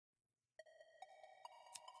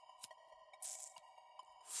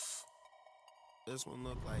This one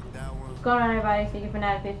look like that one. What's going on, everybody? Sneaker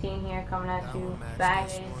Fanatic 15 here, coming at you.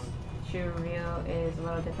 Baggage shoe review is a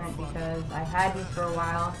little different because I've had these for a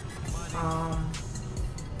while,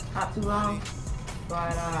 not too long, but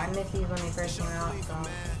I missed these when they first came out. So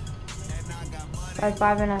size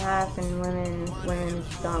 5.5 and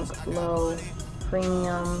women's dunk low,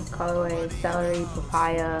 premium colorway, celery,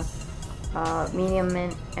 papaya, medium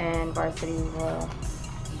mint, and varsity royal.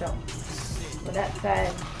 So with that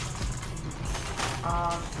said,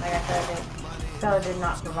 like I said, the seller did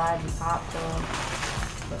not provide the top, so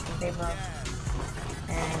put some paper up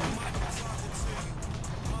and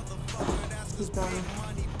keep them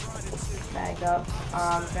bagged up.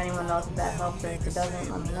 If anyone knows if that helps, or if it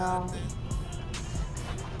doesn't, let me know.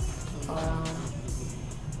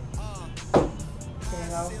 There you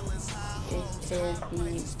go. This is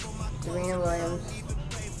the Serena Williams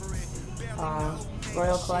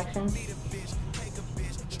Royal Collection.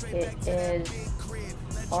 It is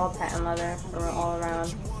all patent leather all around.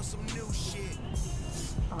 So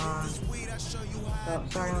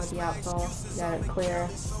starting with the outsole, you got a clear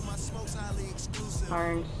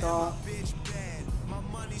orange sole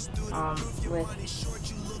with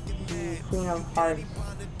the Queen of Hearts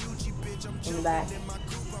in the back.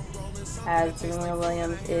 As Serena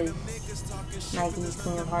Williams is Nike's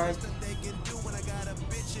Queen of Hearts,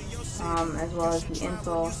 as well as the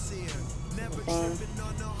insole, the same.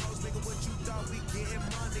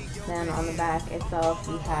 Then on the back itself,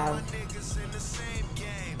 you have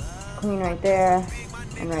Queen right there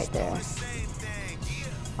and right there.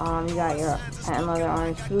 You got your patent leather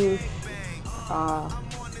orange swoosh. I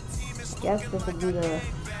guess this would be the,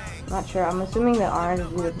 I'm not sure, I'm assuming the orange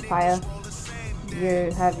would be the papaya.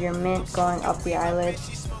 You have your mint going up the eyelid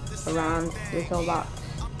around your toe box.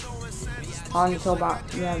 On the toe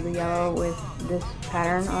box, you have the yellow with this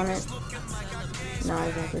pattern on it. Not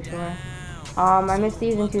exactly sure. I missed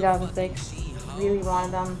these in 2006. Really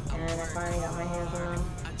wanted them, and I finally got my hands on them.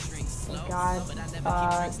 Thank God.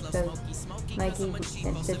 It says Nike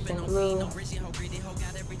and stitched in blue.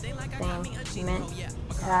 Same mint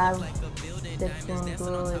tab. Stitched in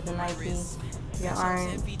blue is the Nike. Your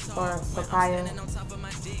orange or papaya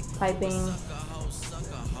piping.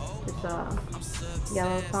 Just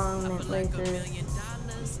yellow tongue, mint laces.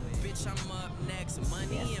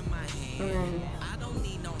 Yeah.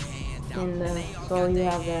 And then in the sole you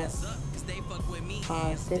have that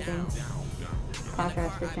stitching,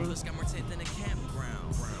 contrast stitching. It's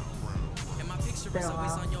been a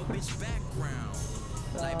while.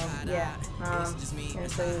 So yeah, gonna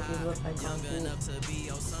show you what these look like on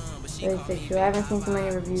feet. Very sick shoe. I haven't seen too many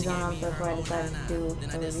reviews on them, so that's why I decided to do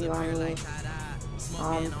a review on these.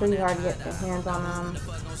 Pretty hard to get your hands on them.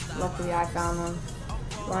 Luckily I found them.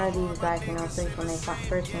 One of these back in 06 when they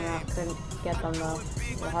first came out, couldn't get them though.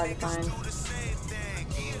 They're hard to find.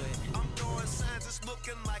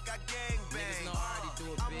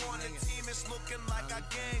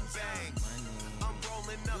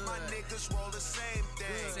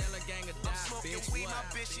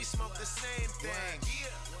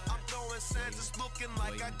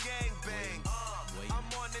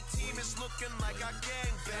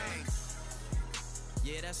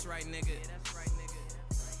 Yeah, that's right, nigga.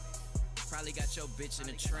 Probably got your bitch in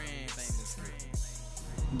a trance.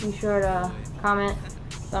 Be sure to comment,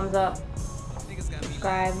 thumbs up,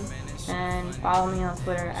 subscribe, and follow me on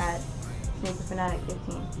Twitter at Sneaker Fanatic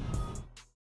 15.